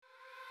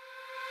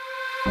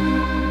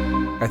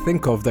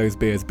think of those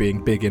beers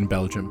being big in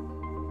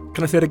Belgium.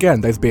 Can I say it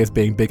again? Those beers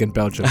being big in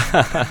Belgium.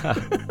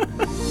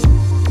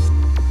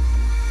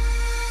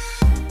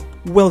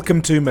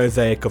 Welcome to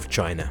Mosaic of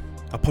China,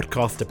 a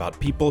podcast about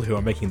people who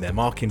are making their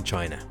mark in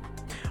China.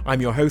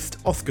 I'm your host,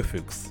 Oscar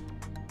Fuchs.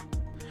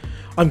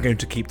 I'm going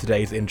to keep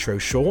today's intro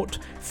short,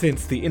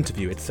 since the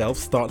interview itself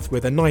starts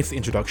with a nice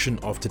introduction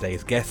of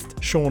today's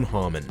guest, Sean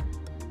Harmon.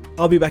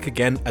 I'll be back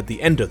again at the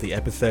end of the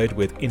episode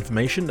with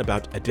information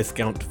about a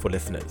discount for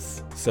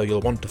listeners, so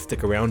you'll want to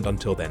stick around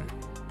until then.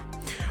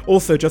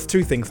 Also, just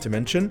two things to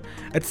mention.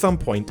 At some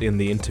point in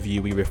the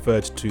interview we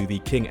referred to the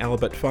King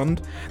Albert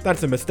Fund.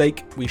 That's a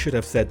mistake, we should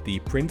have said the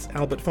Prince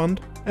Albert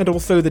Fund. And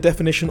also the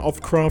definition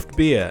of craft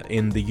beer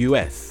in the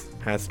US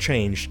has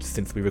changed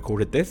since we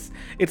recorded this.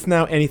 It's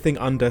now anything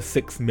under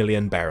 6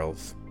 million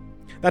barrels.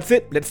 That's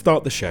it, let's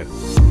start the show.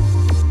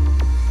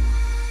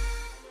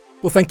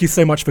 Well, thank you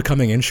so much for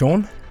coming in,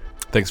 Sean.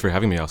 Thanks for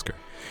having me, Oscar.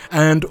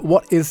 And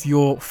what is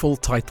your full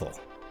title?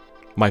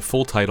 My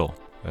full title?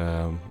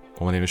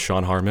 My name is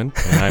Sean Harmon,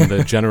 and I'm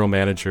the General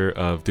Manager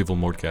of Duvel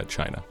Moortgat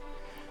China.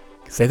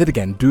 Say that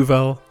again,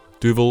 Duvel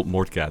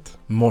Moortgat.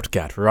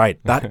 Moortgat, right.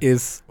 That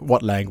is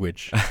what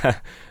language?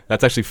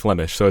 That's actually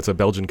Flemish, so it's a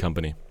Belgian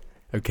company.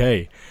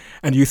 Okay.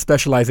 And you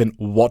specialize in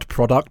what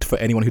product, for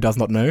anyone who does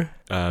not know?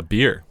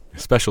 Beer.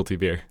 Specialty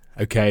beer.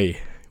 Okay.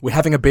 We're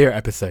having a beer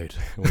episode.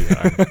 We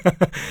are.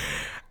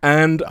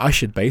 And I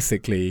should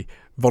basically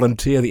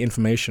volunteer the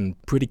information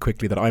pretty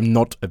quickly that I'm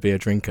not a beer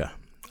drinker.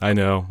 I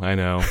know.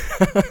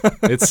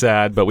 It's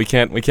sad, but we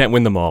can't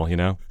win them all, you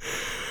know?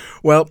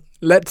 Well,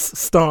 let's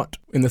start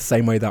in the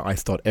same way that I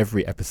start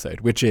every episode,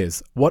 which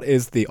is, what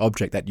is the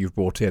object that you've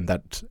brought in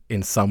that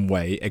in some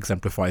way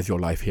exemplifies your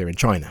life here in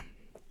China?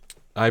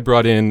 I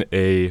brought in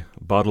a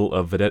bottle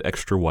of Vedette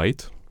Extra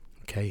White.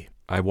 Okay.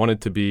 I wanted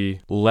to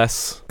be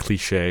less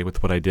cliche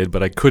with what I did,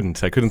 but I couldn't.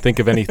 Think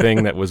of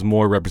anything that was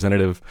more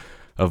representative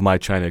of my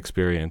China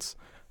experience.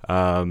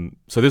 So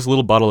this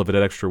little bottle of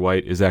Vedette Extra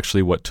White is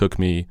actually what took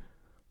me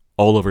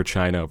all over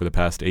China over the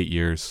past 8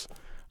 years,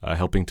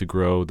 helping to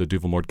grow the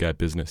Duvel Moortgat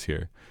business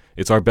here.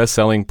 It's our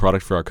best-selling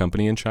product for our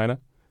company in China,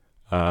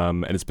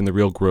 and it's been the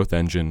real growth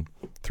engine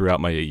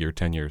throughout my 8-year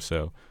tenure.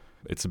 So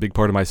it's a big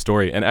part of my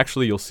story. And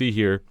actually, you'll see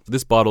here,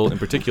 this bottle in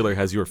particular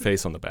has your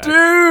face on the back.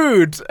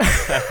 Dude!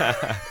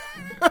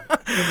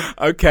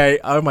 Okay,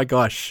 oh my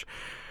gosh.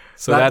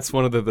 So that's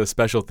one of the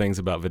special things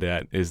about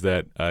Vedette, is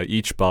that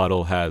each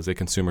bottle has a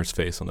consumer's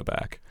face on the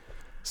back.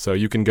 So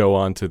you can go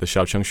on to the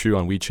Xiaochengshu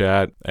on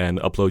WeChat and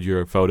upload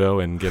your photo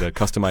and get a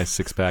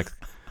customized 6-pack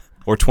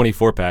or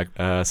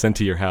 24-pack sent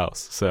to your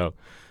house. So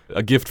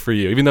a gift for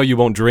you. Even though you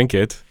won't drink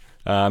it,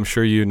 I'm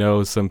sure you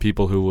know some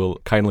people who will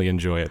kindly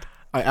enjoy it.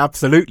 I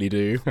absolutely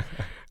do.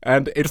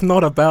 And it's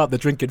not about the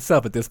drink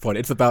itself at this point.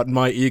 It's about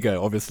my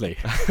ego, obviously.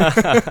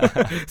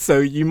 So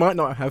you might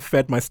not have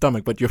fed my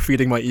stomach, but you're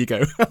feeding my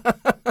ego.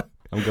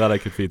 I'm glad I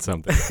could feed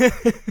something.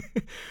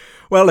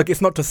 Well, look,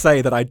 it's not to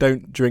say that I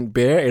don't drink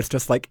beer. It's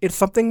just like, it's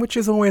something which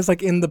is always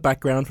like in the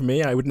background for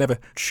me. I would never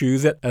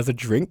choose it as a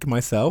drink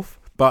myself.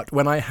 But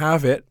when I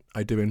have it,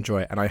 I do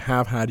enjoy it. And I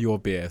have had your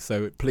beer.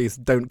 So please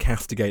don't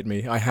castigate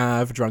me. I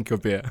have drunk your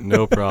beer.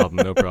 No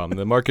problem.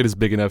 The market is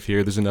big enough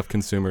here. There's enough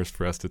consumers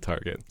for us to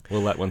target.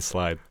 We'll let one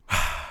slide.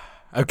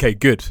 Okay,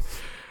 good.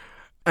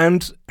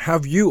 And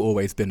have you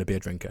always been a beer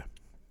drinker?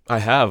 I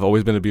have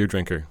always been a beer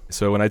drinker.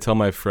 So when I tell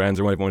my friends,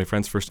 or when my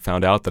friends first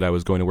found out that I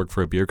was going to work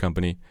for a beer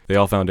company, they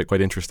all found it quite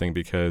interesting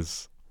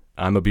because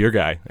I'm a beer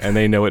guy and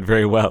they know it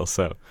very well.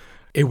 So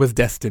it was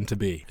destined to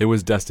be. It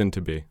was destined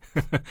to be.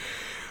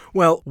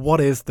 Well, what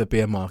is the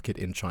beer market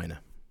in China?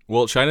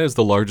 Well, China is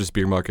the largest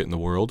beer market in the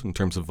world in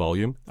terms of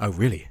volume. Oh,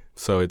 really?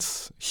 So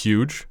it's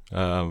huge,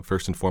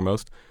 first and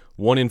foremost.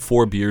 1 in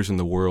 4 beers in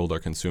the world are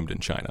consumed in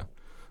China.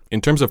 In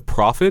terms of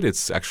profit,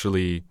 it's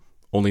actually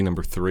only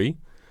number 3.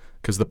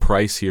 Because the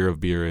price here of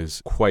beer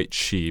is quite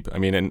cheap. I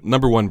mean, and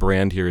number 1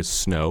 brand here is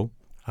Snow.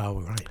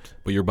 Oh, right.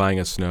 But you're buying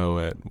a Snow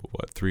at,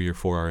 3 or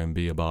 4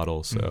 RMB a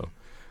bottle, so...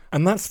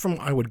 And that's from,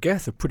 I would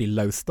guess, a pretty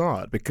low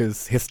start,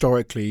 because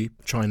historically,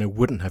 China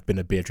wouldn't have been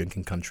a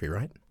beer-drinking country,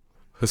 right?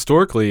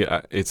 Historically,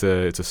 it's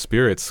a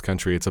spirits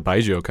country. It's a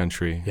baijiu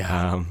country.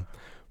 Yeah.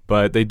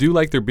 But they do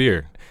like their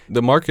beer.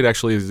 The market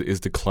actually is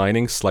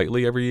declining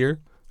slightly every year,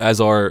 as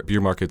are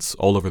beer markets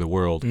all over the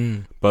world.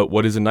 But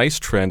what is a nice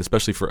trend,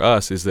 especially for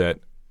us, is that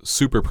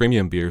super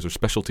premium beers, or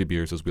specialty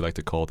beers as we like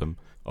to call them,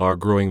 are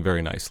growing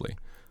very nicely.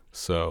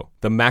 So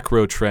the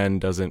macro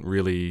trend doesn't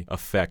really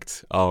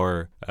affect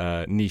our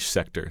niche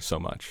sector so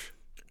much.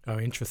 Oh,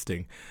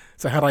 interesting.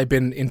 So had I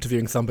been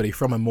interviewing somebody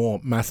from a more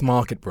mass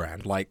market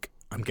brand, like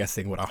I'm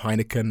guessing a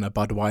Heineken, a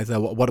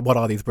Budweiser, what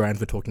are these brands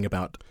we're talking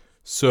about?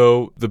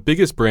 So the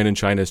biggest brand in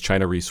China is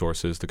China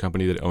Resources, the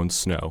company that owns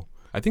Snow.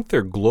 I think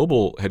their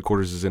global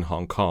headquarters is in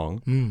Hong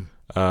Kong.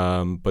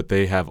 But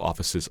they have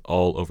offices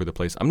all over the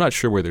place. I'm not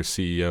sure where their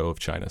CEO of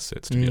China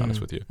sits, to be honest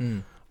with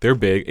you. They're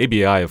big.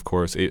 ABI, of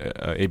course,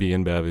 AB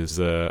InBev is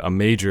a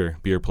major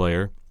beer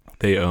player.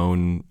 They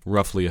own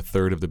roughly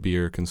 1/3 of the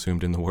beer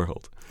consumed in the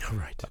world.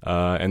 Right.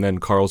 And then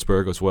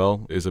Carlsberg as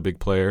well is a big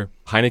player.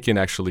 Heineken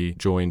actually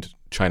joined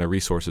China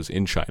resources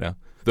in China.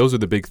 Those are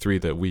the big three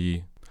that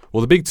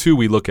the big two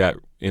we look at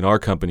in our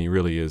company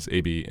really is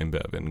AB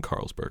InBev and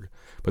Carlsberg.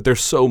 But they're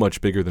so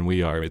much bigger than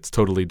we are. It's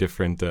totally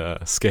different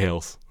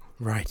scales.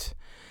 Right.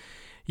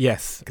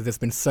 Yes, because there's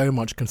been so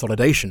much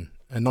consolidation,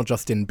 and not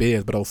just in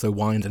beers, but also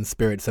wines and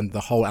spirits and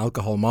the whole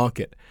alcohol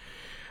market.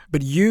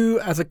 But you,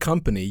 as a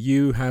company,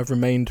 you have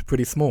remained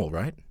pretty small,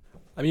 right?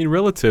 I mean,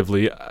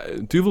 relatively.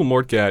 Duvel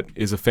Moortgat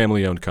is a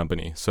family-owned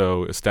company,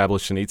 so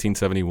established in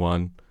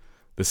 1871.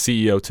 The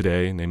CEO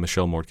today, named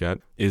Michel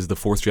Moortgat, is the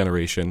fourth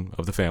generation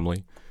of the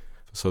family.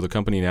 So the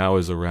company now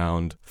is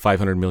around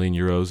 500 million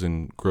euros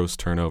in gross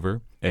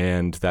turnover,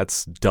 and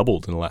that's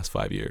doubled in the last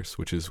 5 years,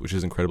 which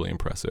is incredibly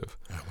impressive.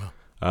 Oh, wow.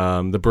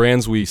 The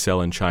brands we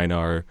sell in China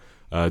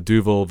are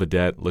Duvel,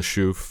 Vedette, Le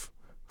Chouffe,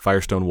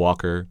 Firestone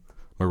Walker,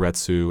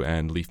 Maretsu,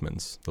 and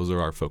Leafmans. Those are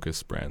our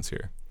focus brands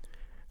here.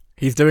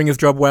 He's doing his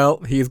job well.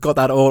 He's got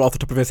that all off the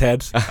top of his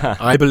head.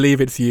 I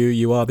believe it's you.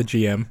 You are the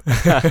GM.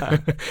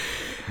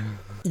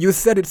 You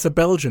said it's a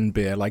Belgian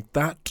beer. Like,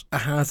 that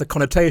has a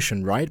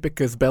connotation, right?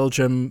 Because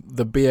Belgium,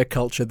 the beer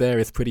culture there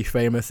is pretty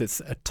famous.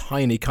 It's a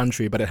tiny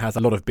country, but it has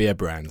a lot of beer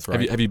brands,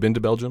 right? Have you been to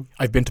Belgium?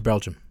 I've been to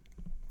Belgium.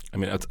 I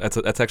mean,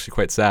 that's actually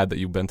quite sad that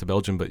you've been to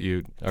Belgium, but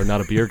you are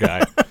not a beer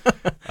guy.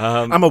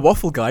 I'm a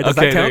waffle guy. Does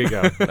that count?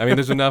 There you go. I mean,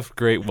 there's enough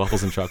great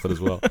waffles and chocolate as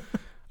well.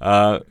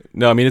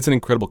 No, I mean, it's an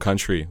incredible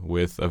country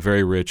with a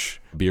very rich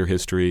beer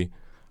history,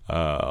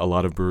 a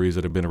lot of breweries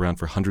that have been around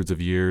for hundreds of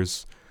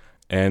years.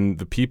 And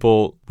the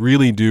people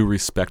really do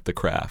respect the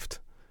craft,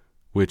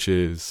 which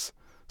is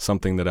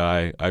something that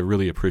I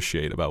really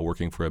appreciate about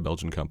working for a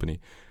Belgian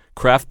company.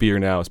 Craft beer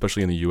now,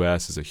 especially in the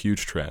U.S., is a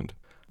huge trend.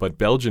 But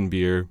Belgian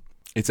beer,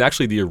 it's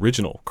actually the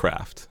original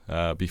craft.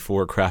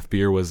 Before craft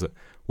beer was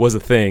a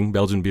thing,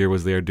 Belgian beer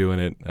was there doing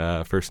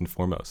it first and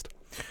foremost.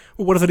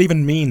 Well, what does it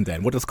even mean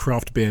then? What does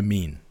craft beer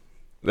mean?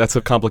 That's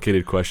a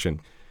complicated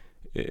question.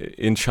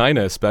 In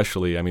China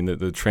especially, I mean,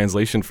 the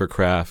translation for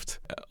craft,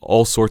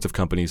 all sorts of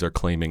companies are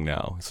claiming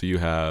now. So you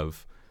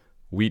have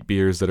wheat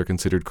beers that are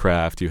considered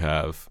craft. You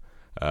have,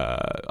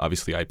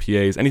 obviously,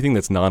 IPAs. Anything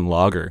that's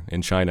non-lager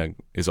in China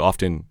is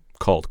often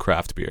called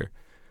craft beer.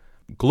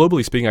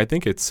 Globally speaking, I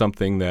think it's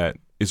something that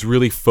is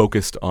really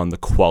focused on the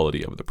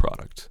quality of the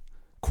product.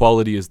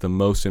 Quality is the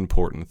most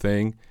important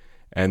thing,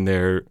 and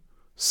they're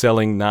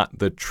selling not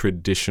the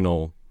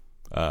traditional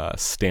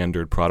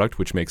standard product,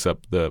 which makes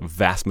up the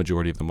vast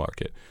majority of the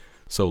market.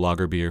 So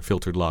lager beer,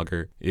 filtered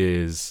lager,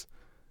 is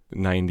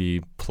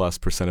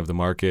 90+% of the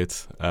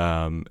market,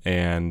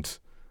 and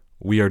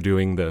we are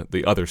doing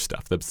the other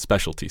stuff, the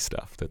specialty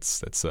stuff.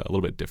 That's a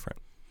little bit different.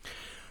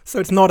 So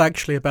it's not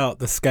actually about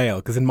the scale,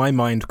 because in my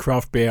mind,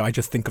 craft beer, I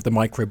just think of the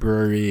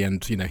microbrewery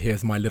and,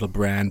 here's my little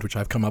brand, which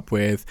I've come up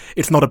with.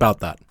 It's not about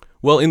that.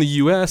 Well, in the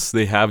U.S.,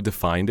 they have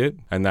defined it,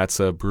 and that's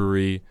a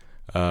brewery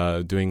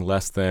doing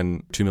less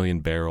than 2 million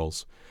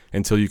barrels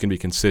until you can be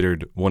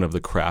considered one of the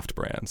craft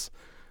brands.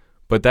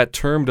 But that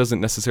term doesn't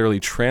necessarily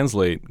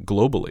translate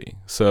globally.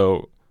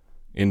 So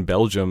in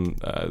Belgium,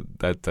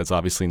 that's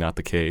obviously not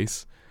the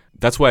case.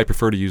 That's why I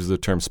prefer to use the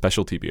term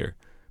specialty beer,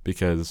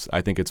 because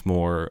I think it's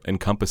more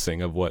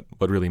encompassing of what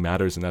really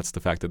matters, and that's the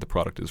fact that the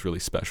product is really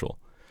special.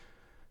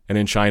 And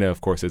in China,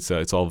 of course,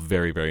 it's all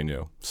very, very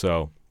new.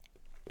 So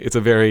it's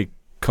a very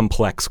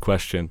complex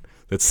question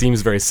that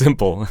seems very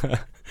simple.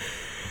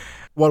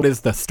 What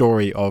is the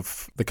story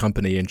of the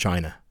company in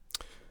China?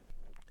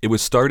 It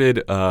was started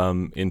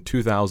in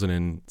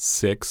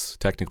 2006,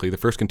 technically. The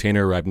first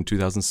container arrived in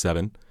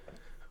 2007,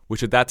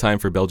 which at that time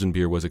for Belgian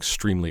beer was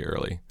extremely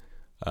early,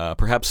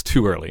 perhaps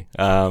too early.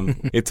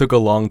 It took a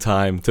long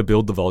time to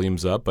build the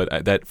volumes up,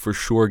 but that for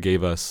sure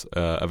gave us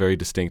a very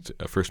distinct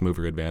first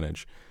mover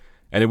advantage.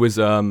 And it was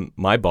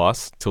my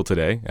boss till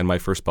today, and my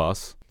first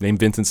boss, named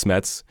Vincent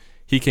Smets.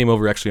 He came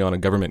over actually on a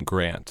government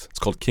grant. It's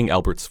called King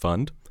Albert's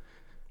Fund.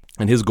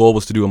 And his goal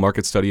was to do a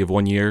market study of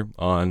 1 year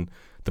on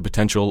the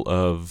potential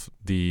of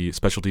the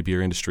specialty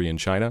beer industry in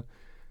China.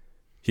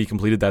 He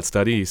completed that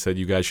study. He said,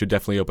 you guys should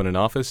definitely open an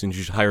office and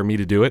you should hire me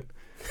to do it.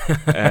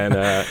 And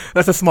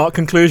that's a smart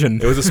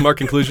conclusion. It was a smart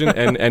conclusion,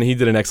 and he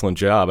did an excellent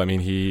job. I mean,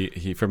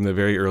 he from the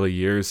very early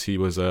years, he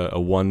was a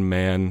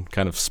one-man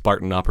kind of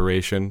Spartan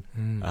operation.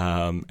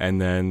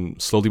 And then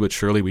slowly but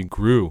surely we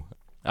grew.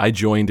 I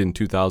joined in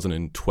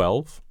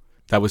 2012.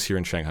 That was here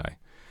in Shanghai.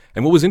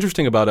 And what was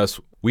interesting about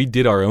us, we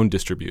did our own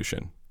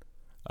distribution,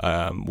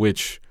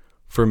 which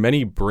for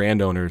many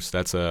brand owners,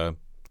 it's a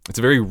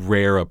very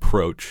rare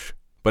approach.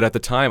 But at the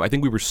time, I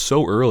think we were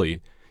so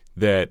early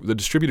that the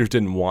distributors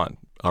didn't want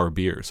our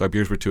beers. Our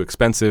beers were too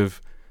expensive.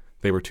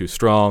 They were too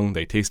strong.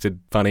 They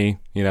tasted funny.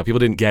 People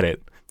didn't get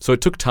it. So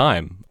it took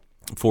time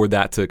for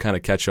that to kind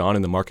of catch on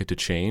and the market to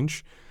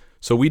change.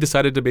 So we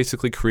decided to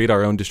basically create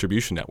our own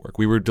distribution network.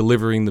 We were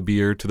delivering the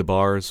beer to the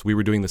bars. We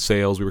were doing the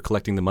sales. We were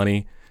collecting the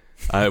money.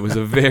 It was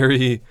a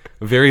very,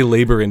 very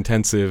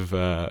labor-intensive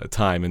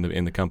time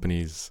in the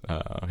company's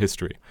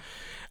history.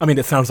 I mean,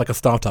 it sounds like a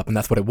startup, and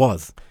that's what it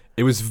was.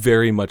 It was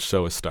very much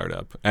so a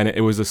startup, and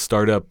it was a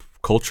startup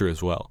culture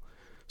as well.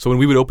 So when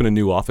we would open a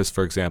new office,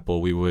 for example,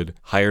 we would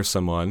hire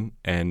someone,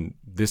 and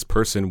this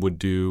person would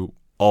do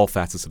all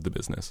facets of the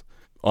business.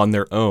 On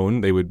their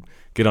own, they would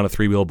get on a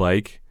 3-wheel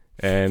bike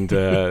and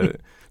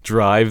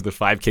drive the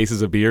 5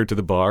 cases of beer to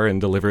the bar and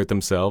deliver it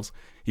themselves.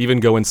 Even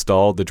go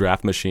install the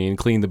draft machine,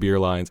 clean the beer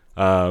lines.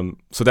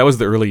 So that was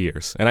the early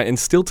years. And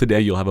still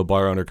today, you'll have a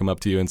bar owner come up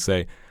to you and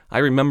say, I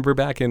remember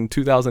back in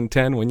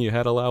 2010 when you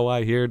had a Lao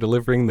Wai here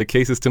delivering the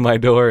cases to my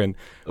door. And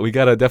we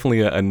got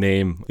definitely a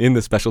name in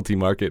the specialty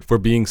market for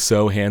being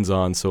so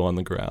hands-on, so on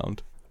the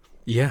ground.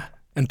 Yeah.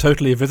 And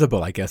totally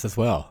visible, I guess, as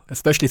well.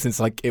 Especially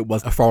since, it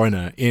was a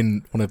foreigner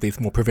in one of these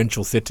more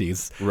provincial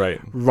cities.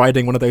 Right.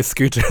 Riding one of those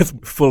scooters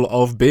full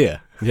of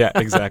beer. Yeah,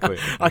 exactly.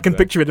 I can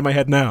picture it in my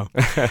head now.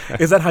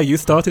 Is that how you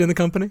started in the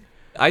company?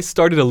 I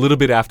started a little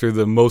bit after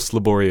the most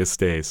laborious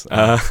days.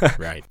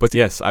 Right. But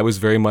yes, I was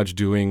very much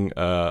doing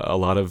a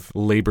lot of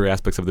labor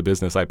aspects of the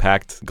business. I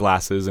packed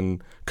glasses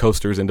and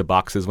coasters into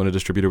boxes when a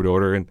distributor would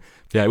order. And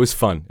yeah, it was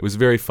fun. It was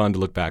very fun to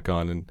look back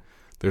on. And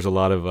there's a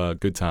lot of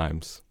good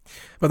times.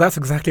 Well, that's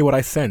exactly what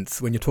I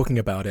sense when you're talking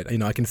about it.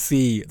 I can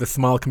see the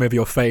smile come over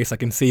your face. I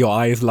can see your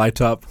eyes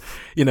light up.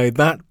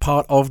 That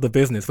part of the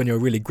business, when you're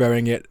really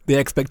growing it, the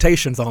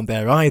expectations aren't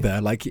there either.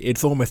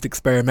 It's almost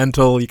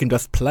experimental. You can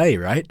just play,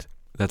 right?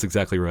 That's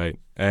exactly right.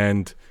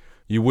 And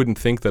you wouldn't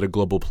think that a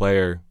global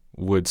player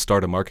would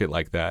start a market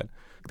like that.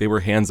 They were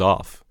hands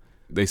off.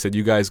 They said,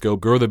 you guys go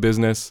grow the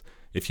business.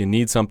 If you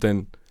need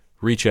something,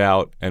 reach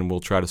out and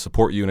we'll try to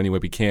support you in any way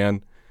we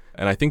can.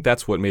 And I think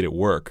that's what made it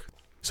work.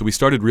 So we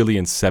started really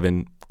in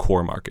 7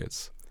 core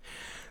markets.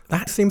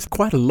 That seems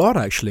quite a lot,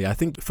 actually. I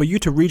think for you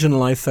to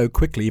regionalize so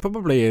quickly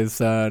probably is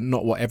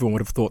not what everyone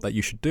would have thought that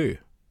you should do.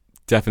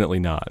 Definitely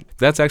not.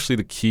 That's actually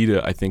the key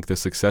to, I think, the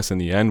success in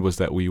the end was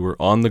that we were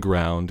on the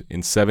ground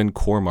in 7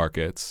 core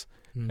markets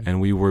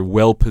and we were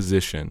well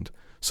positioned.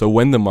 So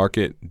when the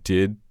market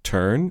did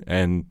turn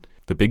and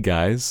the big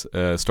guys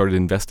started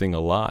investing a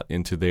lot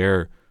into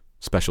their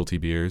specialty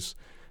beers,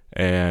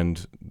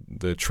 and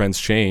the trends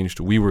changed,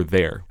 we were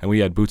there. And we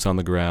had boots on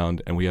the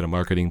ground, and we had a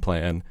marketing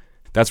plan.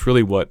 That's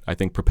really what I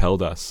think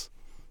propelled us,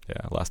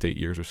 last 8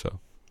 years or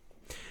so.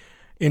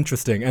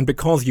 Interesting. And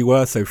because you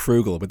were so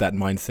frugal with that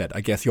mindset,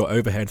 I guess your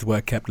overheads were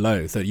kept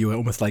low. So you were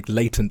almost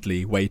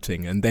latently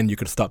waiting, and then you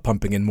could start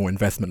pumping in more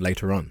investment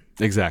later on.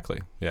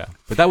 Exactly, yeah.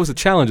 But that was a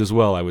challenge as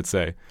well, I would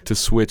say, to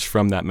switch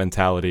from that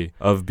mentality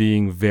of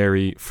being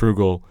very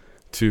frugal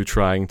to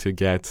trying to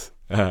get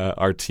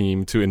our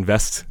team to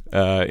invest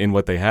in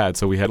what they had.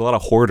 So we had a lot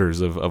of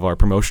hoarders of our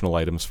promotional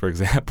items, for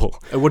example.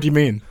 What do you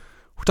mean?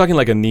 We're talking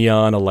like a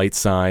neon, a light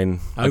sign,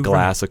 a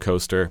glass, right. a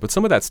coaster. But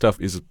some of that stuff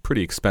is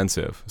pretty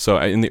expensive. So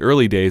in the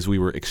early days, we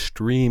were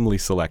extremely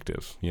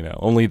selective.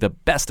 Only the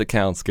best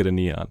accounts get a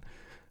neon.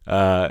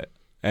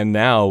 And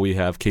now we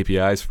have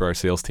KPIs for our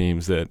sales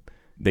teams that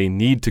they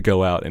need to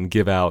go out and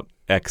give out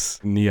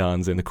X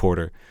neons in the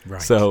quarter.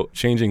 Right. So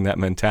changing that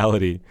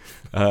mentality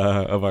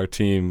of our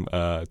team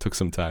took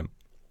some time.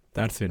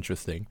 That's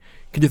interesting.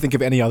 Can you think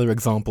of any other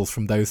examples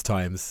from those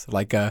times?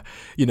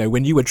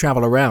 When you would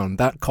travel around,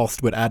 that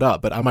cost would add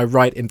up. But am I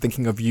right in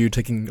thinking of you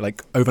taking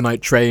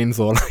overnight trains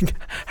or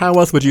how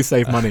else would you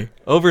save money?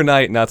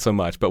 Overnight, not so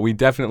much. But we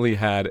definitely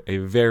had a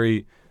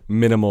very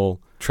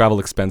minimal travel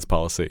expense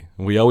policy.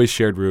 We always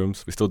shared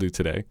rooms. We still do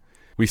today.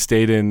 We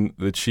stayed in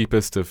the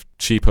cheapest of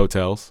cheap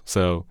hotels.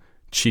 So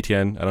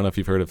Qitian, I don't know if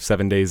you've heard of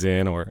 7 Days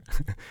Inn or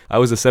I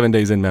was a 7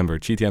 Days Inn member.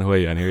 Qitian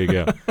Huiyan, here you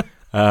go.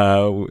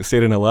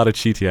 Stayed in a lot of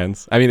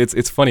Qitians. I mean,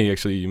 it's funny,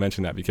 actually, you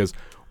mentioned that because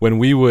when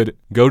we would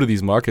go to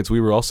these markets,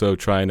 we were also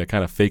trying to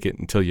kind of fake it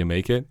until you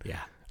make it.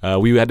 Yeah.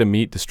 We had to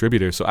meet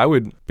distributors. So I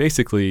would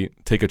basically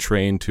take a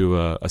train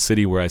to a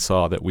city where I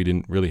saw that we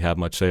didn't really have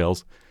much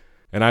sales.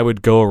 And I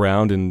would go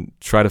around and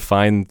try to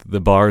find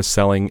the bars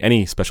selling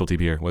any specialty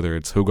beer, whether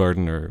it's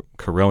Hoegaarden or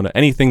Corona,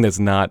 anything that's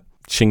not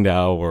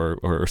Qingdao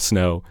or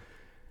Snow.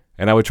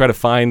 And I would try to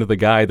find the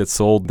guy that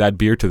sold that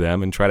beer to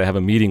them and try to have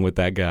a meeting with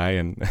that guy.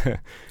 And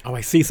oh,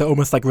 I see. So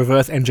almost like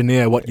reverse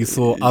engineer what you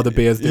saw other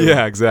beers do.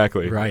 Yeah,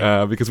 exactly.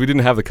 Right. Because we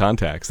didn't have the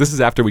contacts. This is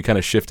after we kind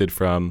of shifted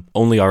from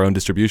only our own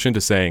distribution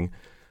to saying,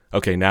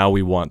 okay, now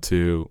we want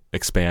to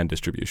expand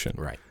distribution.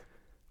 Right.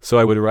 So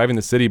I would arrive in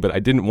the city, but I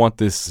didn't want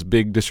this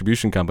big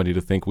distribution company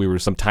to think we were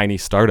some tiny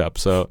startup.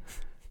 So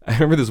I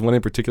remember this one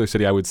in particular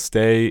city. I would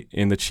stay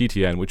in the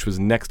Qitian, which was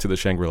next to the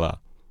Shangri-La.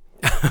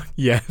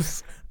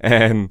 Yes.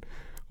 And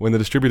when the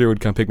distributor would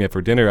come pick me up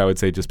for dinner, I would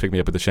say, just pick me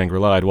up at the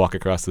Shangri-La. I'd walk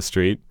across the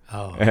street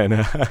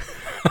and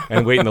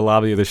wait in the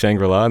lobby of the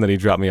Shangri-La, and then he'd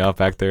drop me off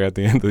back there at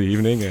the end of the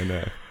evening.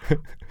 And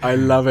I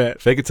love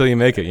it. Fake it till you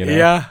make it,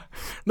 Yeah.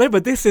 No,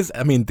 but this is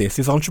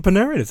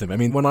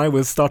entrepreneurialism. When I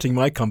was starting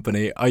my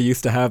company, I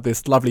used to have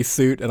this lovely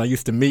suit and I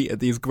used to meet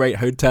at these great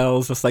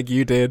hotels just like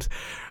you did.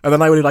 And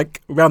then I would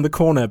around the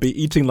corner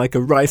be eating a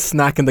rice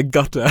snack in the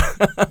gutter.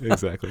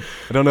 Exactly.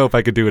 I don't know if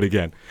I could do it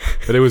again,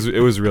 but it was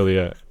really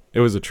it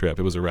was a trip.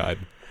 It was a ride.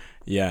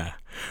 Yeah.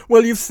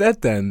 Well, you've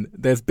said then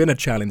there's been a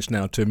challenge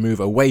now to move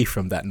away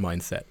from that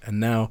mindset, and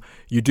now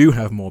you do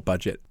have more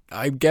budget.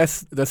 I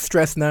guess the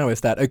stress now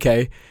is that,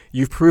 okay,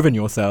 you've proven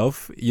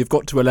yourself, you've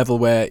got to a level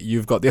where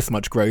you've got this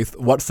much growth,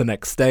 what's the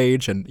next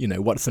stage, and,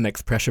 what's the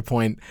next pressure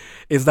point?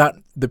 Is that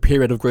the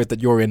period of growth that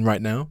you're in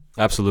right now?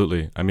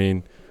 Absolutely. I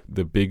mean,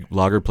 the big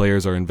lager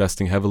players are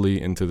investing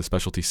heavily into the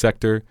specialty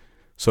sector,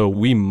 so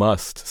we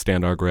must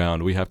stand our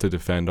ground. We have to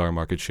defend our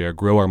market share,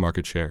 grow our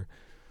market share.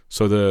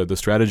 So the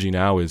strategy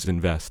now is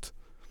invest,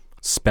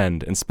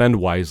 spend, and spend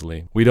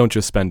wisely. We don't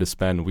just spend to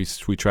spend. We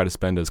try to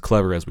spend as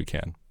clever as we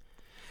can.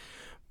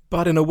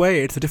 But in a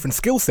way, it's a different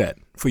skill set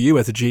for you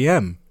as a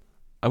GM.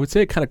 I would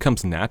say it kind of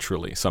comes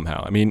naturally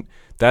somehow. I mean,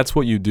 that's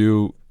what you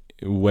do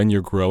when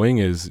you're growing,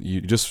 is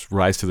you just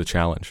rise to the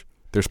challenge.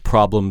 There's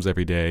problems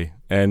every day,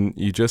 and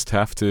you just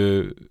have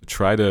to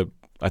try to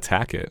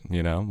attack it,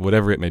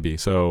 whatever it may be.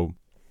 So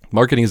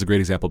marketing is a great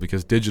example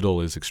because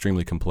digital is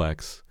extremely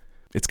complex.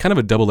 It's kind of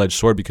a double-edged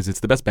sword because it's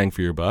the best bang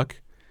for your buck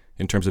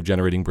in terms of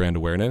generating brand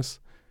awareness,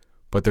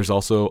 but there's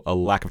also a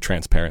lack of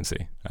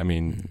transparency. I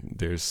mean,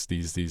 there's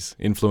these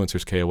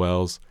influencers,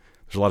 KOLs,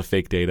 there's a lot of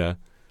fake data.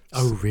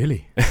 Oh,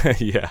 really?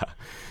 Yeah.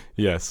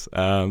 Yes.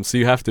 So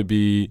you have to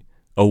be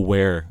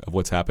aware of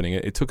what's happening.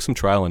 It took some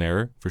trial and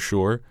error, for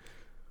sure,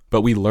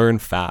 but we learn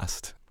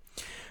fast.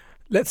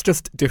 Let's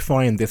just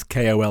define this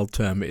KOL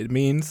term. It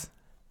means?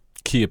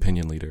 Key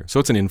opinion leader. So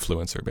it's an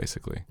influencer,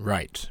 basically.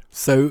 Right.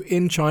 So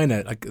in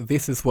China,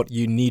 this is what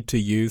you need to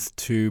use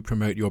to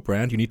promote your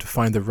brand. You need to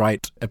find the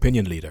right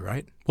opinion leader,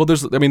 right? Well,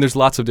 there's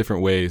lots of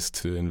different ways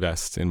to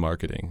invest in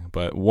marketing,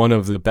 but one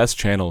of the best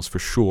channels for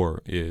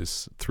sure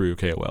is through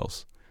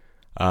KOLs.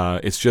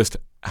 It's just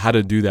how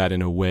to do that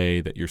in a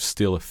way that you're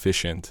still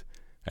efficient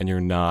and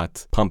you're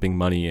not pumping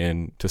money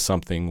into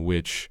something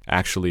which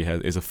actually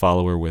is a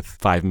follower with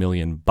 5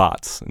 million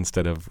bots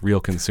instead of real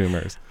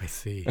consumers. I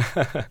see.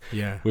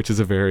 Yeah. Which is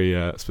a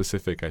very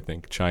specific, I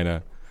think,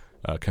 China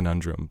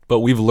conundrum. But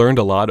we've learned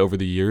a lot over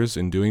the years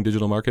in doing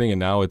digital marketing, and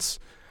now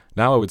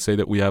I would say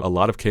that we have a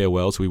lot of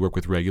KOLs who we work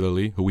with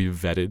regularly, who we've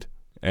vetted,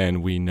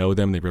 and we know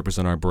them. They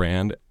represent our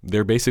brand.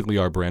 They're basically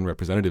our brand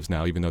representatives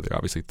now, even though they're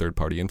obviously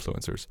third-party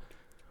influencers.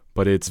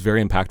 But it's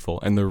very impactful,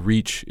 and the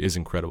reach is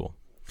incredible.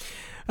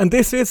 And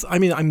this is,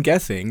 I'm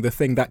guessing, the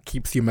thing that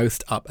keeps you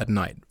most up at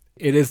night.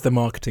 It is the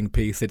marketing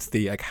piece. It's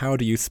the, how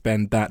do you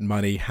spend that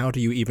money? How do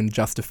you even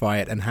justify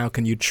it? And how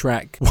can you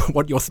track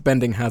what you're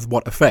spending has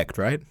what effect,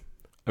 right?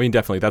 I mean,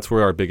 definitely. That's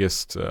where our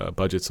biggest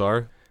budgets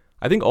are.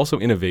 I think also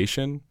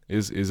innovation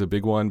is a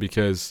big one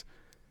because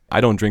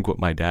I don't drink what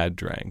my dad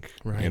drank,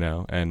 right.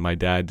 And my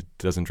dad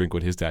doesn't drink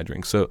what his dad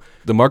drinks. So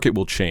the market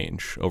will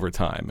change over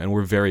time, and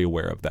we're very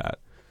aware of that.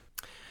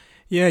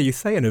 Yeah, you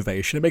say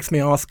innovation. It makes me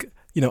ask,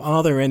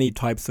 are there any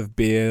types of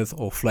beers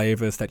or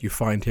flavors that you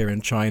find here in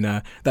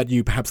China that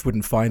you perhaps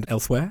wouldn't find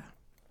elsewhere?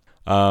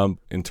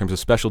 In terms of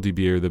specialty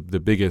beer, the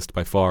biggest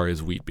by far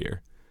is wheat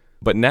beer.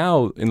 But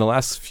now, in the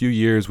last few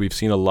years, we've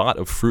seen a lot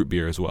of fruit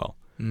beer as well.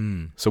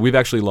 So we've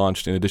actually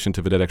launched, in addition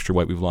to Vedette Extra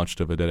White, we've launched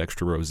a Vedette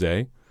Extra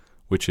Rosé,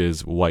 which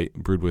is white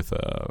brewed with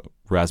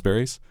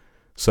raspberries.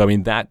 So,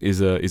 that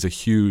is a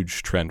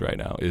huge trend right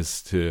now,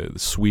 is to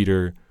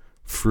sweeter,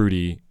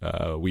 fruity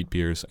wheat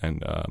beers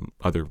and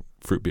other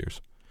fruit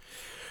beers.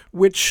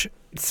 Which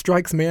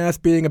strikes me as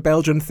being a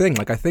Belgian thing.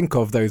 I think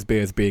of those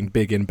beers being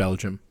big in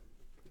Belgium.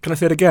 Can I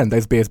say it again?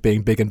 Those beers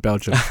being big in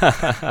Belgium.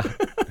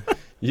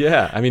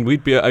 Yeah,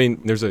 wheat beer.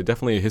 There's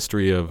definitely a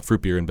history of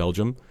fruit beer in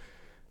Belgium.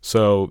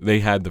 So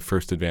they had the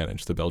first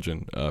advantage, the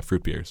Belgian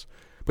fruit beers.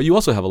 But you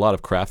also have a lot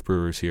of craft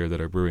brewers here that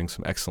are brewing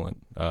some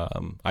excellent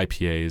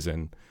IPAs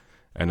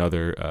and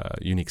other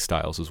unique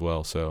styles as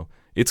well. So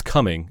it's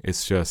coming.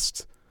 It's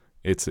just,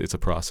 it's a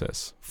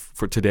process.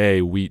 For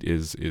today, wheat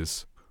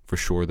is for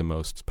sure the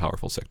most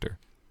powerful sector.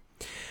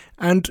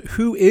 And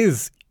who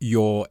is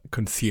your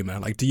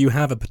consumer? Do you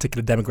have a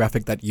particular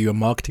demographic that you are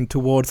marketing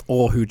towards,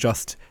 or who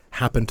just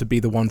happen to be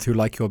the ones who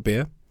like your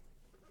beer?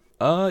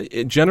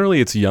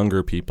 Generally, it's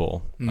younger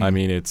people.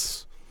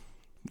 It's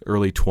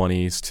early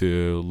 20s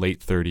to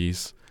late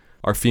 30s.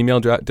 Our female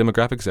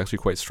demographic is actually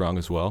quite strong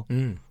as well.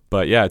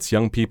 But yeah, it's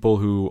young people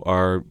who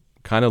are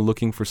kind of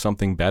looking for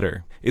something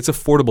better. It's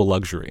affordable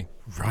luxury.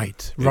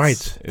 Right.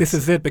 This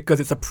is it, because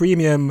it's a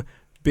premium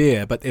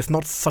beer, but it's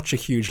not such a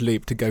huge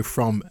leap to go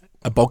from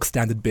a bog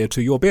standard beer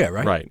to your beer,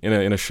 right? Right.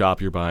 In a shop,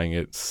 you're buying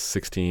it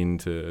 16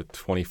 to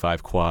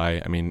 25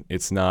 kwai.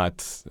 It's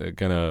not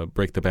going to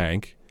break the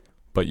bank,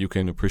 but you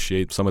can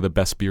appreciate some of the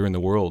best beer in the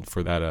world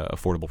for that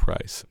affordable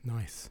price.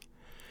 Nice.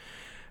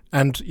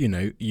 And,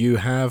 you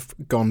have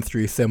gone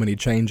through so many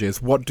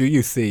changes. What do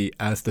you see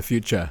as the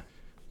future?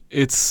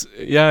 It's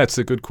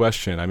a good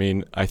question.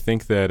 I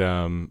think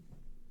that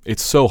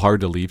it's so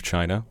hard to leave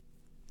China.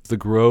 The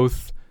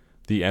growth,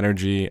 the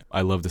energy,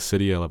 I love the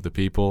city, I love the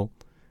people.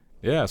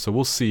 Yeah, so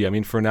we'll see.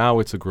 For now,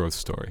 it's a growth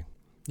story.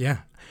 Yeah.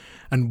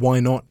 And why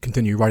not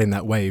continue riding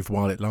that wave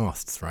while it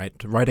lasts, right?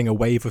 Riding a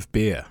wave of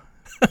beer.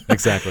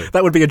 Exactly.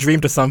 That would be a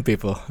dream to some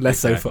people, less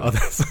so for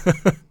others.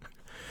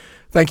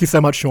 Thank you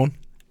so much, Sean.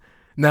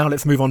 Now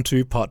let's move on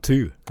to part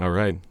 2. All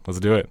right, let's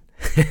do it.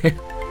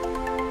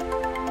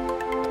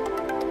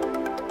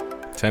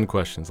 10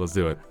 questions. Let's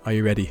do it. Are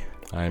you ready?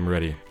 I am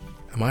ready.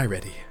 Am I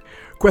ready?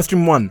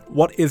 Question 1.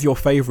 What is your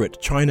favorite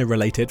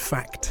China-related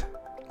fact?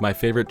 My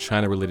favorite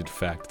China-related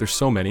fact. There's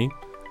so many.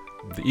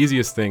 The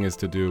easiest thing is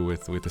to do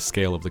with the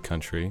scale of the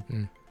country.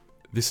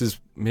 This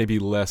is maybe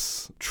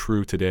less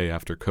true today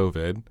after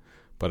COVID,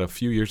 but a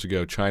few years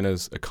ago,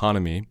 China's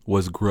economy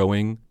was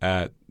growing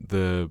at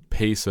the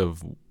pace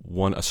of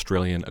one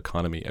Australian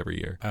economy every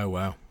year. Oh,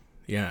 wow.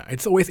 Yeah,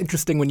 it's always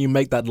interesting when you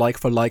make that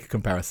like-for-like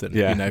comparison,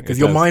 Yeah, because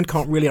it your does. mind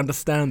can't really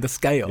understand the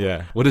scale.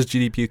 Yeah. What does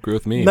GDP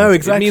growth mean? No,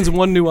 exactly. It means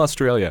one new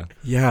Australia.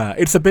 Yeah,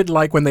 it's a bit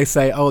like when they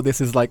say, oh,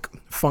 this is like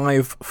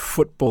 5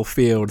 football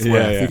fields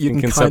worth. You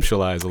can kind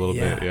conceptualize a little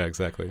Yeah. bit. Yeah,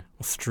 exactly.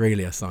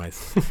 Australia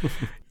size.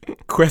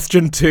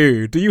 Question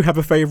 2. Do you have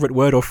a favorite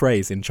word or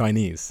phrase in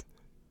Chinese?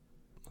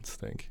 Let's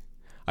think.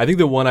 I think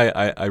the one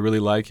I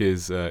really like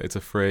is it's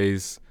a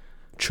phrase,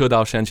 车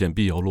到山前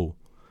必有路.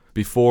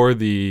 Before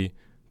the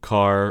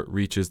car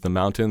reaches the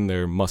mountain,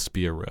 there must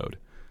be a road,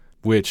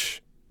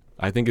 which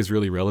I think is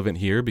really relevant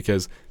here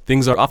because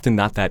things are often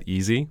not that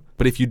easy.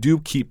 But if you do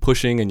keep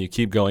pushing and you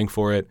keep going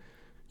for it,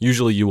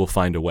 usually you will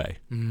find a way.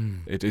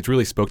 It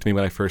really spoke to me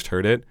when I first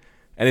heard it.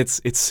 And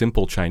it's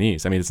simple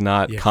Chinese. I mean, it's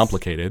not Yes.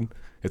 complicated.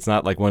 It's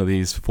not like one of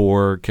these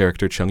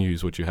 4-character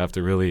Chengyus, which you have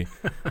to really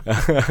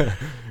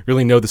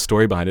really know the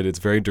story behind it. It's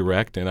very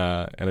direct and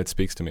it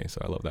speaks to me.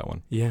 So I love that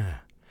one. Yeah.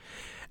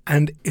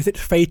 And is it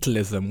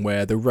fatalism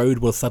where the road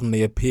will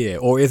suddenly appear,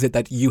 or is it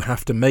that you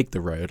have to make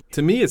the road?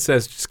 To me, it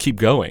says just keep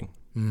going.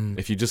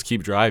 If you just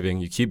keep driving,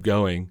 you keep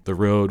going, the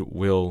road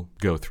will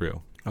go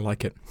through. I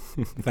like it.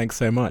 Thanks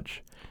so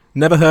much.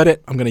 Never heard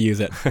it. I'm going to use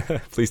it.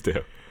 Please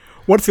do.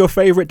 What's your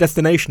favorite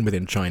destination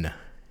within China?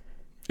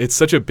 It's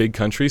such a big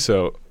country,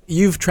 so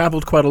You've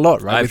traveled quite a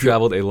lot, right? I've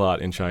traveled a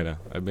lot in China.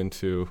 I've been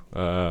to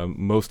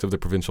most of the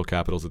provincial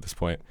capitals at this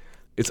point.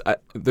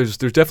 There's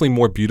definitely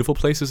more beautiful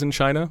places in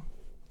China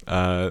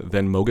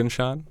than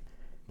Moganshan,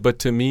 but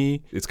to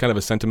me, it's kind of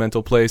a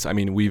sentimental place. I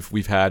mean,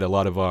 we've had a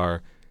lot of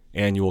our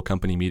annual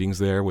company meetings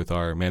there with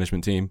our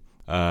management team.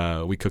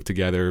 We cook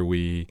together,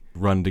 we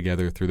run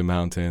together through the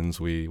mountains,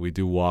 we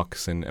do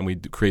walks, and we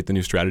create the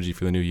new strategy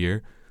for the new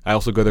year. I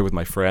also go there with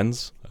my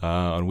friends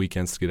on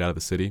weekends to get out of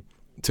the city.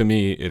 To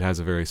me, it has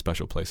a very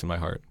special place in my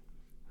heart.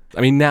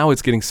 I mean, now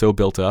it's getting so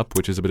built up,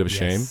 which is a bit of a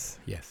shame.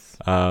 Yes.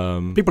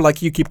 Um, People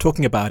like you keep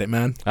talking about it,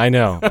 man. I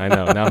know.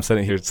 Now I'm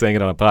sitting here saying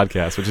it on a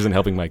podcast, which isn't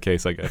helping my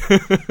case, I guess.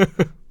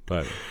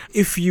 But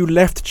If you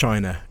left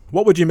China,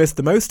 what would you miss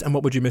the most and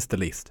what would you miss the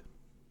least?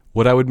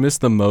 what I would miss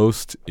the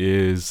most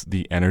is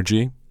the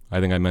energy. I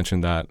think I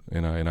mentioned that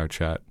in our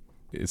chat.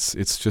 It's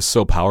just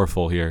so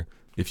powerful here.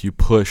 If you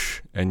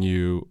push and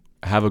you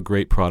have a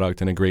great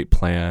product and a great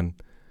plan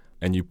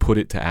and you put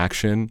it to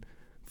action,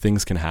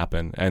 things can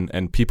happen.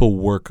 And people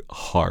work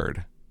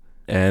hard.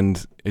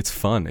 And it's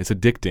fun. It's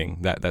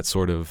addicting, that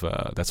sort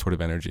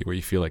of energy where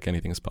you feel like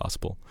anything is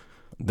possible.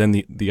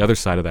 Then the other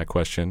side of that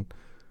question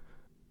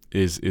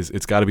is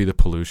it's got to be the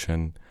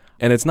pollution.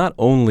 And it's not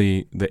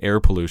only the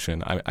air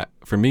pollution.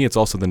 For me, it's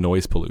also the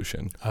noise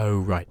pollution. Oh,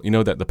 right. You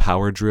know that the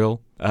power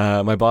drill?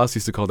 My boss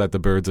used to call that the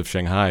birds of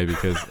Shanghai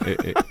because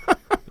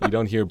you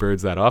don't hear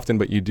birds that often,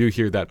 but you do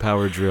hear that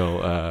power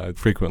drill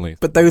frequently.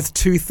 But those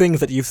two things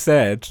that you've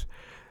said,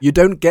 you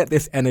don't get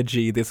this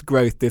energy, this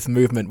growth, this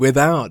movement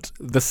without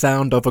the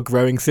sound of a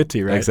growing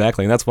city, right?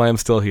 Exactly, and that's why I'm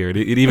still here.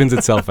 It evens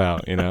itself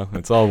out, you know?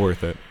 It's all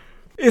worth it.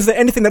 Is there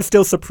anything that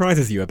still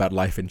surprises you about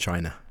life in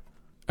China?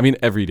 I mean,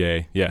 every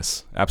day,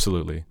 yes,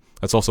 absolutely.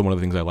 That's also one of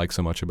the things I like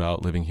so much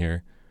about living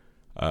here.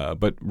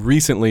 But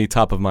recently,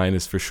 top of mind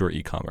is for sure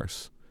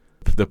e-commerce.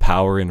 The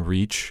power and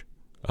reach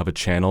of a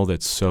channel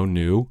that's so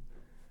new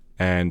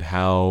and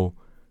how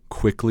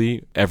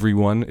quickly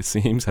everyone, it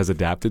seems, has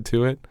adapted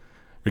to it,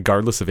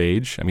 regardless of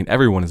age. I mean,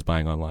 everyone is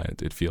buying online,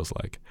 it feels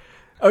like.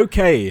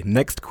 Okay,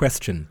 next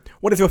question.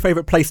 What is your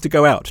favorite place to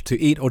go out, to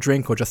eat or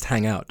drink or just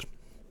hang out?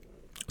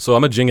 So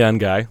I'm a Jing'an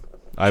guy.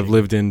 I've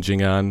lived in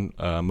Jing'an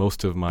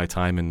most of my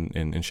time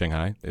in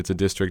Shanghai. It's a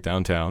district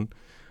downtown.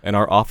 And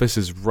our office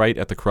is right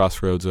at the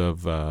crossroads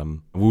of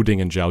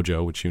Wuding and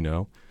Jiaozhou, which you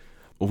know.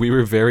 We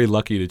were very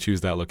lucky to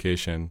choose that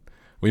location.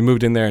 We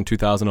moved in there in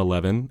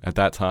 2011. At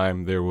that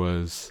time, there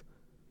was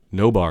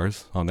no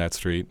bars on that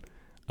street.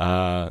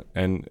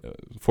 And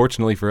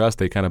fortunately for us,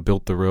 they kind of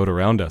built the road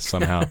around us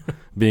somehow.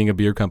 Being a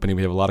beer company,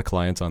 we have a lot of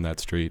clients on that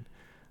street.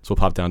 So we'll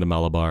pop down to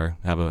Malabar,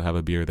 have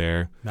a beer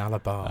there.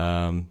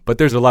 Malabar. But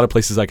there's a lot of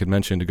places I could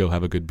mention to go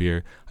have a good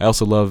beer. I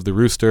also love the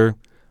Rooster.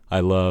 I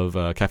love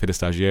Café de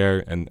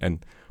Stagiaire,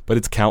 but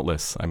it's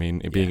countless. I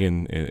mean,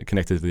 being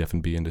connected to the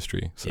F&B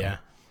industry. So. Yeah.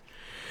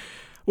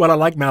 Well, I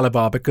like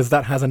Malabar because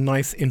that has a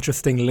nice,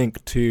 interesting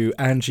link to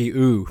Angie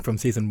Wu from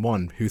season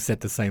 1, who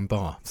said the same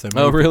bar. So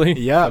maybe, Oh, really?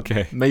 Yeah.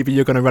 Okay. Maybe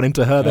you're going to run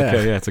into her there.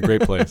 Okay, yeah, it's a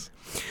great place.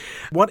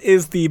 What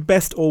is the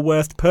best or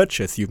worst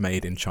purchase you've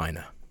made in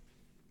China?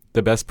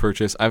 The best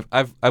purchase.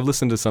 I've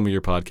listened to some of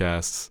your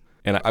podcasts,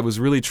 and I was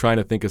really trying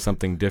to think of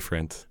something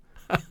different.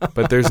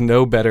 But there's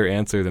no better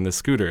answer than the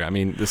scooter. I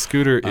mean, the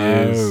scooter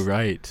is... Oh,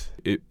 right.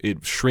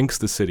 It shrinks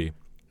the city.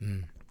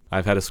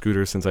 I've had a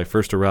scooter since I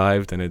first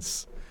arrived, and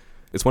it's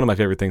It's one of my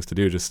favorite things to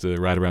do, just to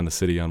ride around the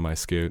city on my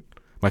scoot.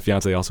 My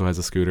fiance also has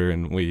a scooter,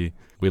 and we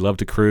love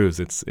to cruise.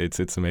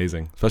 It's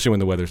amazing, especially when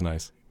the weather's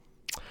nice.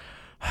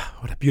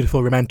 What a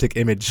beautiful romantic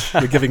image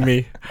you're giving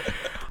me.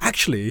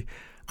 Actually,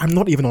 I'm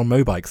not even on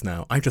mobikes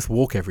now. I just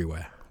walk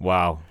everywhere.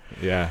 Wow.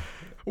 Yeah.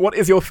 What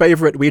is your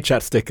favorite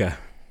WeChat sticker?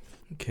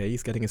 Okay,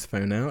 he's getting his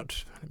phone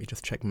out. Let me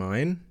just check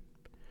mine.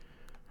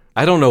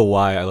 I don't know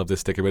why I love this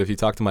sticker, but if you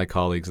talk to my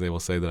colleagues, they will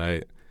say that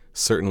I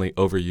certainly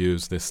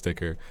overuse this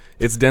sticker.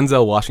 It's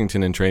Denzel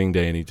Washington in Training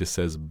Day, and he just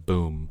says,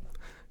 boom.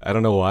 I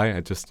don't know why.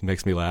 It just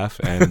makes me laugh.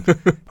 And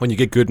when you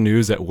get good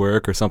news at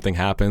work or something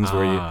happens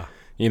where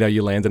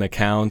you land an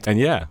account,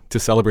 and to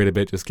celebrate a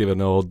bit, just give it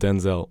an old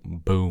Denzel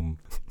boom.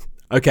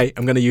 Okay,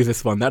 I'm going to use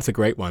this one. That's a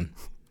great one.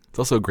 It's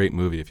also a great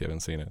movie if you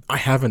haven't seen it. I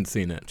haven't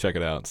seen it. Check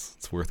it out.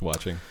 It's worth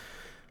watching.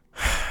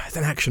 It's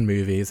an action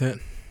movie, is it?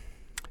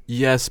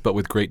 Yes, but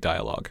with great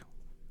dialogue.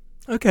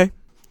 Okay.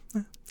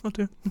 I'll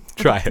do it.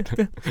 Try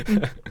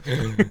it.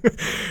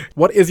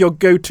 What is your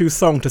go-to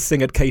song to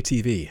sing at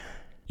KTV?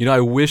 I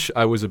wish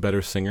I was a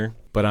better singer,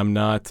 but I'm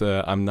not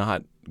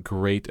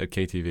great at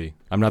KTV.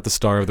 I'm not the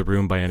star of the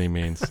room by any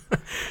means.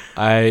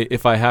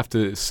 If I have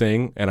to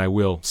sing, and I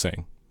will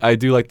sing. I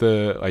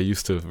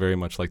used to very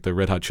much like the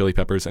Red Hot Chili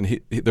Peppers,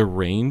 and the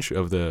range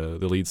of the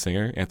lead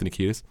singer, Anthony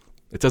Kiedis,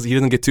 he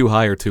doesn't get too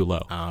high or too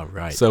low.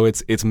 Right. So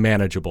it's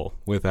manageable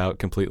without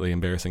completely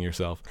embarrassing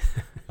yourself.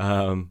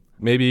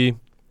 Maybe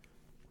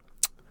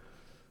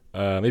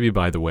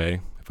By the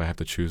Way, if I have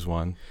to choose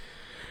one.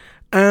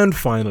 And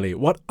finally,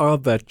 what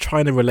other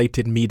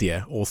China-related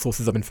media or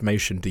sources of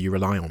information do you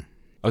rely on?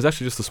 I was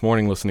actually just this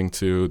morning listening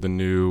to the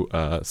new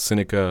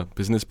Sinica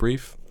Business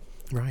Brief.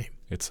 Right.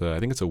 I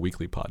think it's a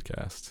weekly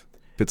podcast.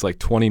 It's like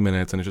 20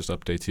 minutes, and it just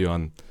updates you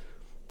on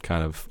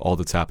kind of all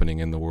that's happening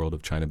in the world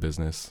of China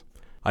business.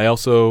 I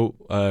also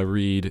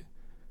read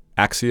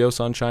Axios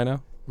on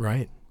China.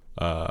 Right.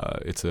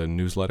 It's a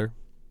newsletter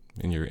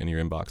in your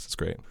inbox. It's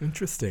great.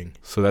 Interesting.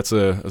 So that's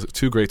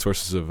two great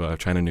sources of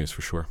China news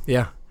for sure.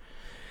 Yeah.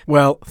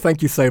 Well,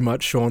 thank you so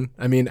much, Sean.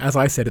 I mean, as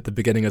I said at the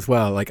beginning as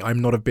well, I'm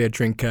not a beer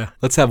drinker.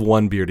 Let's have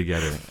one beer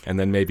together, and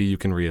then maybe you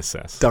can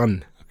reassess.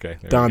 Done. Okay.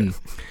 Done.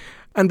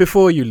 And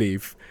before you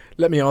leave,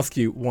 let me ask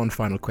you one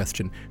final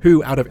question.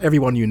 Who, out of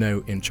everyone you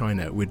know in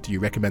China, would you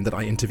recommend that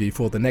I interview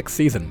for the next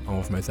season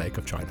of Mosaic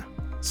of China?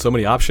 So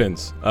many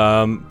options.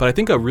 But I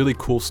think a really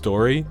cool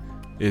story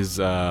is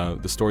the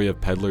story of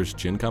Peddler's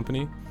Gin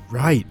Company.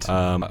 Right.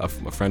 A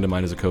friend of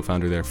mine is a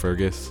co-founder there,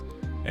 Fergus,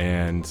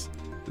 and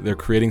they're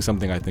creating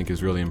something I think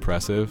is really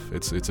impressive.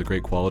 It's a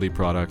great quality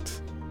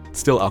product.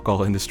 Still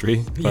alcohol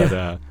industry,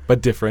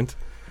 but different.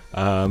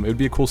 It would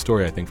be a cool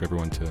story, I think, for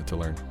everyone to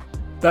learn.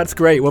 That's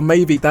great. Well,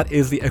 maybe that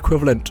is the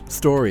equivalent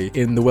story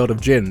in the world of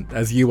gin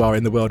as you are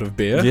in the world of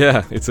beer.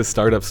 Yeah, it's a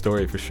startup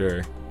story for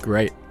sure.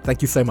 Great.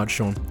 Thank you so much,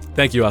 Sean.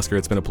 Thank you, Oscar.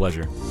 It's been a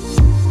pleasure.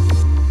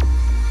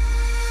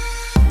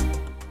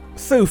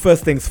 So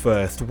first things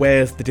first,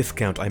 where's the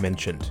discount I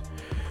mentioned?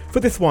 For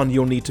this one,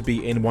 you'll need to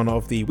be in one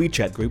of the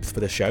WeChat groups for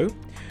the show.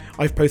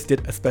 I've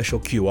posted a special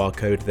QR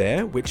code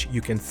there, which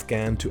you can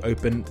scan to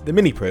open the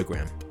mini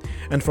program.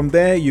 And from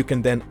there, you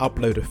can then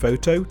upload a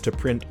photo to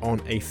print on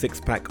a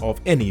 6-pack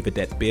of any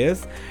Vedette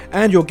beers,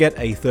 and you'll get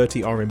a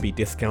 30 RMB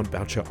discount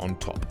voucher on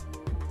top.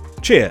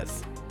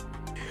 Cheers!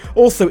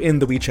 Also in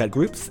the WeChat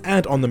groups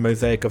and on the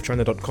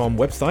mosaicofchina.com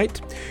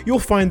website, you'll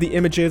find the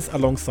images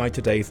alongside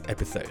today's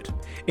episode,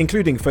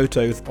 including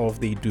photos of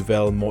the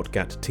Duvel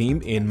Mortgat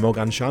team in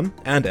Moganshan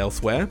and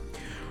elsewhere,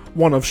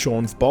 one of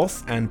Sean's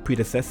boss and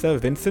predecessor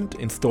Vincent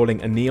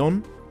installing a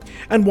neon,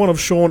 and one of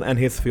Sean and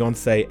his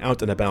fiancée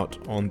out and about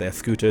on their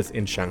scooters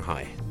in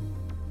Shanghai.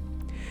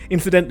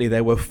 Incidentally,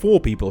 there were 4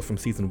 people from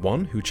Season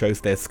 1 who chose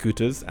their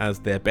scooters as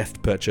their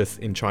best purchase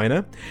in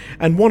China,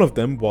 and one of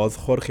them was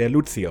Jorge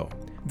Lucio,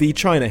 the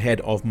China head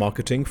of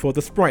marketing for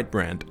the Sprite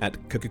brand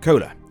at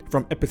Coca-Cola,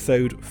 from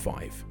episode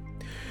 5.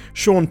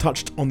 Sean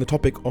touched on the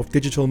topic of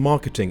digital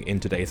marketing in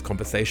today's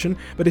conversation,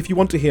 but if you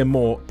want to hear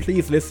more,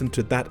 please listen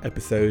to that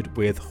episode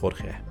with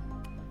Jorge.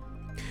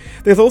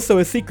 There's also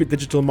a secret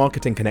digital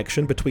marketing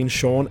connection between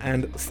Sean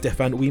and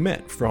Stéphane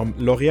Ouimet from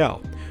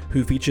L'Oréal,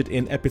 who featured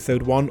in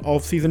episode 1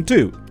 of season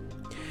 2.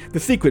 The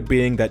secret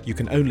being that you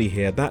can only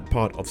hear that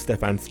part of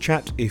Stéphane's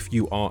chat if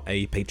you are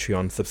a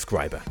Patreon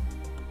subscriber.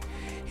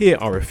 Here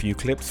are a few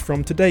clips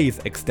from today's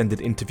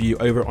extended interview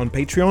over on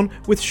Patreon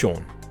with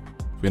Sean.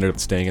 We ended up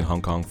staying in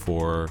Hong Kong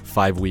for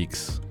 5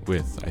 weeks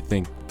with, I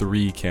think,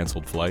 3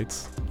 cancelled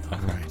flights.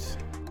 Right.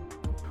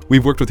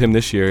 We've worked with him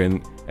this year,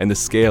 and the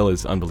scale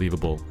is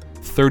unbelievable.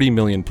 30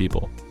 million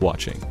people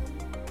watching.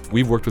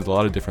 We've worked with a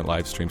lot of different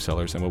live stream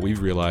sellers, and what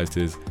we've realized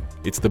is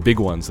it's the big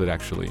ones that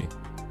actually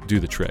do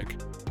the trick.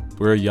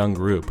 We're a young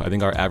group. I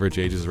think our average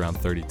age is around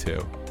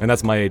 32. And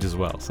that's my age as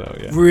well, so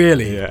yeah.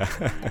 Really? Yeah.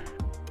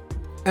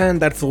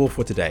 And that's all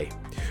for today.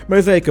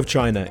 Mosaic of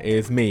China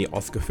is me,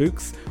 Oscar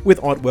Fuchs, with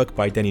artwork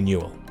by Denny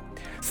Newell.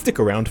 Stick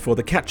around for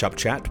the catch-up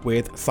chat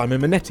with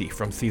Simon Minetti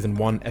from Season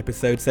 1,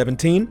 Episode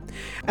 17,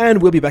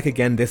 and we'll be back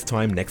again this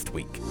time next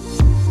week.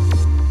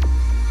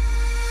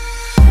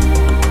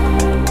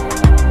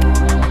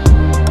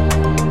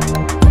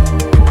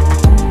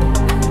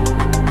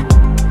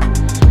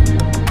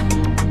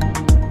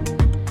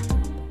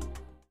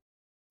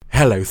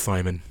 Hello,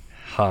 Simon.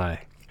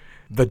 Hi.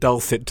 The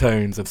dulcet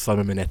tones of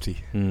Simon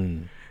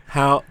Minetti.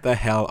 How the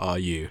hell are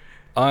you?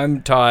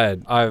 I'm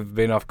tired. I've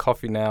been off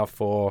coffee now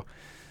for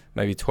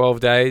maybe 12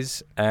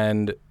 days,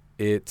 and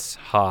it's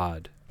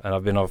hard. And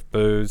I've been off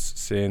booze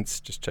since,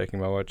 just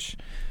checking my watch,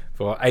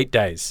 for 8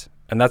 days.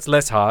 And that's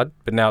less hard,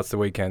 but now it's the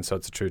weekend, so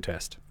it's a true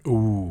test.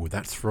 Ooh,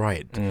 that's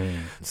right.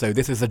 So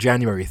this is a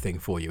January thing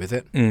for you, is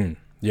it?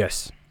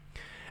 Yes.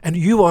 And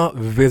you are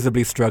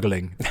visibly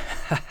struggling.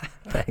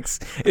 Thanks.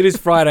 It is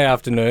Friday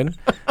afternoon,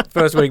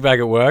 first week back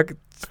at work,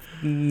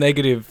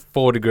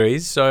 -4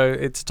 degrees, so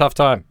it's a tough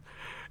time.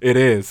 It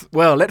is.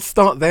 Well, let's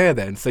start there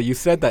then. So you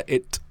said that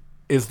it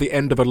is the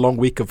end of a long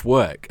week of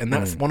work, and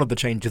that's one of the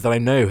changes that I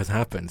know has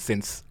happened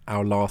since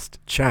our last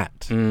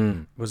chat.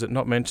 Was it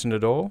not mentioned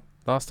at all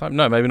last time?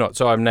 No, maybe not.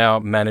 So I'm now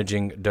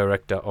managing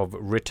director of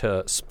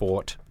Ritter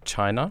Sport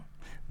China,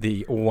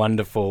 the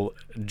wonderful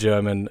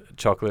German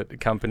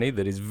chocolate company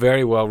that is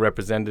very well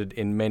represented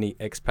in many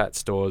expat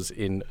stores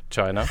in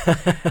China.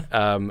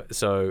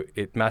 So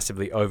it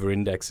massively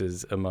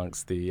over-indexes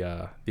amongst the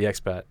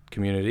expat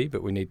community,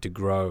 but we need to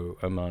grow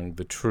among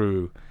the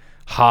true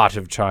heart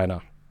of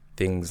China.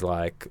 Things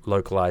like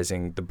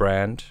localizing the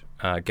brand,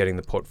 getting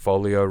the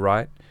portfolio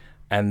right,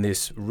 and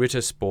this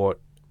Ritter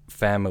Sport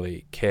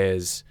family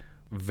cares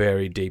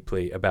very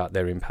deeply about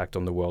their impact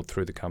on the world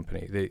through the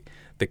company.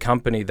 The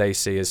company they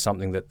see as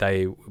something that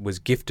was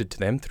gifted to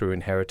them through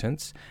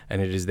inheritance,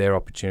 and it is their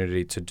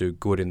opportunity to do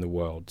good in the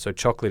world. So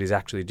chocolate is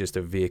actually just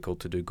a vehicle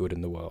to do good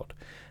in the world.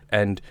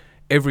 And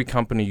every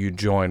company you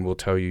join will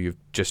tell you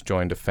you've just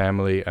joined a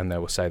family, and they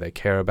will say they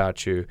care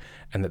about you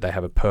and that they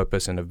have a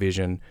purpose and a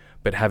vision.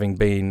 But having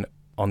been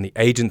on the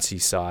agency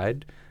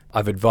side,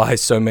 I've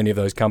advised so many of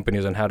those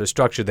companies on how to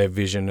structure their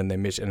vision and their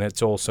mission, and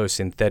it's all so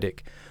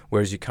synthetic.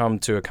 Whereas you come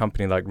to a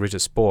company like Ritter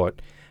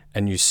Sport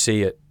and you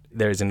see it,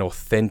 there is an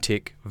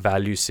authentic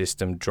value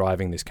system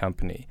driving this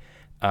company.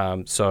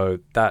 So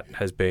that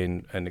has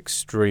been an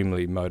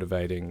extremely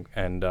motivating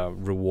and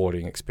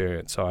rewarding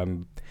experience.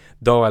 So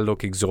though I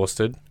look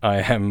exhausted,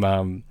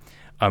 I'm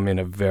in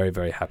a very,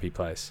 very happy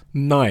place.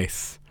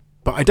 Nice.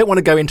 But I don't want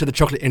to go into the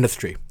chocolate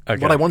industry.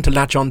 Okay. What I want to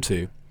latch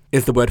onto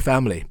is the word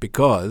family,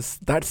 because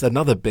that's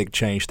another big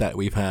change that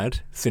we've had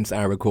since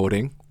our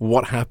recording.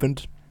 What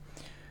happened?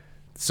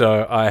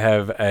 So I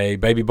have a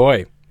baby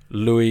boy,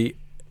 Louis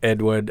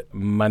Edward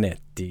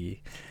Minetti.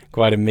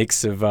 Quite a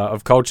mix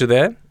of culture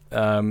there.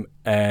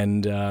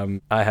 And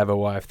I have a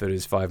wife that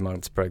is 5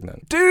 months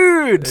pregnant.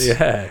 Dude!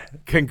 Yeah.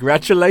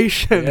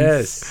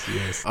 Congratulations.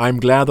 Yes. I'm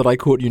glad that I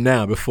caught you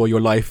now before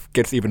your life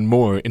gets even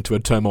more into a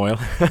turmoil.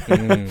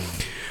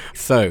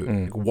 So,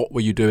 what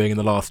were you doing in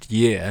the last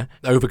year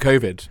over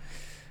COVID?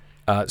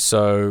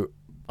 So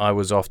I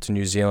was off to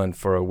New Zealand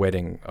for a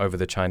wedding over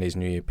the Chinese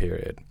New Year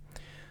period.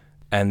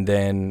 And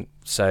then,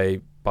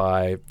 say,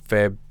 by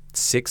Feb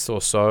 6th or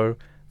so,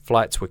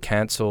 flights were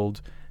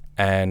cancelled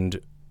and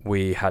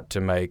we had to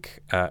make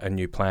a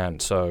new plan.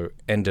 So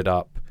ended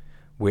up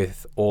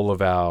with all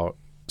of our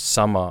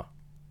summer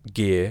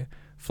gear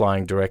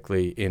flying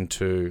directly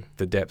into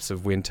the depths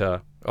of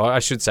winter, or I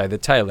should say the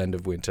tail end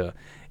of winter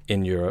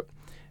in Europe.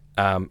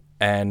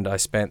 And I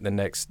spent the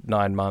next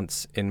 9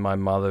 months in my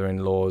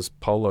mother-in-law's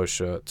polo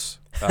shirts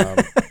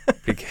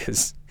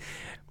because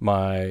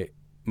my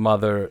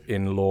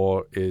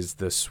mother-in-law is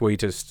the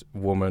sweetest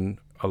woman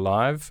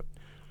alive.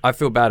 I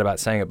feel bad about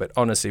saying it, but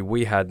honestly,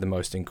 we had the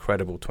most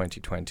incredible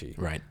 2020.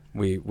 Right.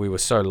 We were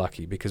so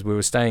lucky because we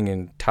were staying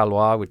in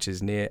Talois, which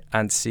is near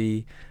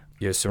Annecy.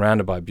 You're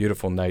surrounded by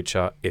beautiful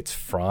nature. It's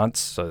France,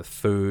 so the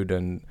food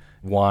and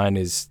wine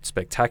is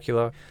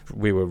spectacular.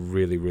 We were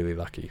really, really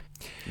lucky.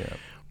 Yeah.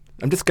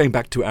 I'm just going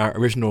back to our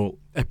original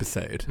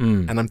episode,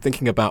 and I'm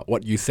thinking about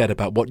what you said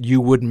about what you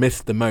would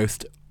miss the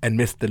most and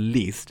miss the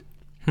least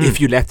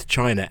if you left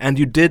China. And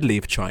you did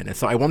leave China.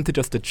 So I wanted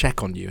just to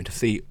check on you and to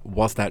see,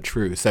 was that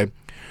true? So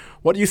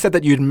what you said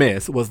that you'd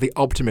miss was the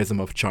optimism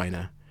of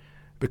China,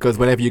 because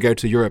whenever you go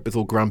to Europe, it's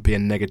all grumpy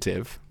and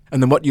negative.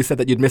 And then what you said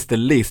that you'd miss the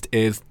least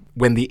is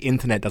when the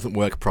internet doesn't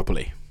work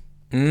properly.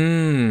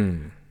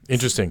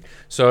 Interesting.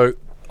 So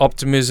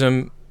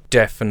optimism,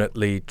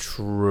 definitely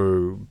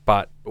true.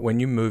 But when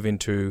you move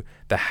into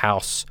the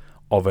house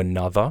of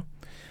another,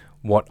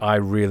 what I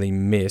really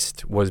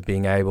missed was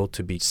being able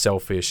to be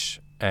selfish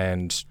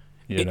and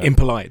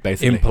impolite,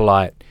 basically.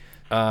 Impolite.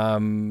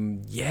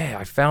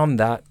 I found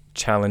that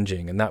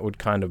challenging, and that would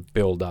kind of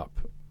build up.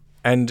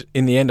 And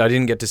in the end, I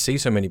didn't get to see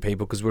so many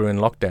people because we were in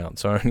lockdown,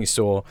 so I only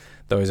saw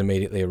those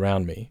immediately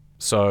around me.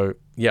 So,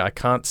 I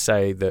can't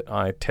say that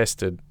I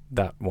tested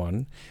that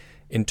one.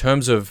 In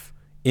terms of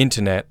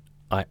internet,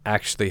 I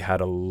actually had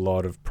a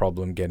lot of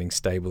problem getting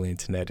stable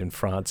internet in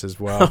France as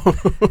well.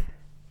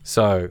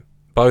 So,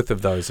 both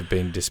of those have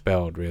been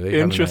dispelled, really.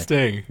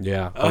 Interesting.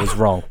 Yeah, I was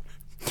wrong.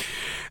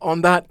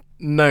 On that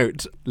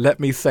note, let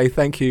me say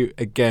thank you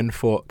again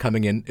for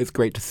coming in. It's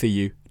great to see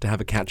you, to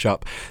have a catch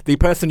up. The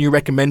person you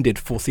recommended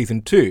for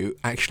season 2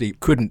 actually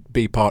couldn't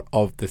be part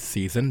of this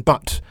season,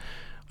 but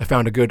I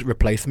found a good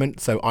replacement,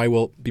 so I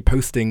will be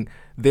posting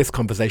this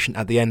conversation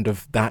at the end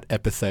of that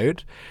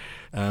episode.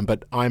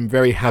 But I'm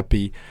very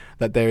happy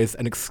that there is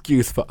an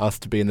excuse for us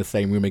to be in the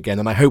same room again,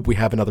 and I hope we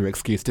have another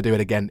excuse to do it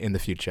again in the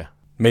future.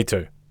 Me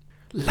too.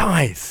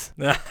 Lies!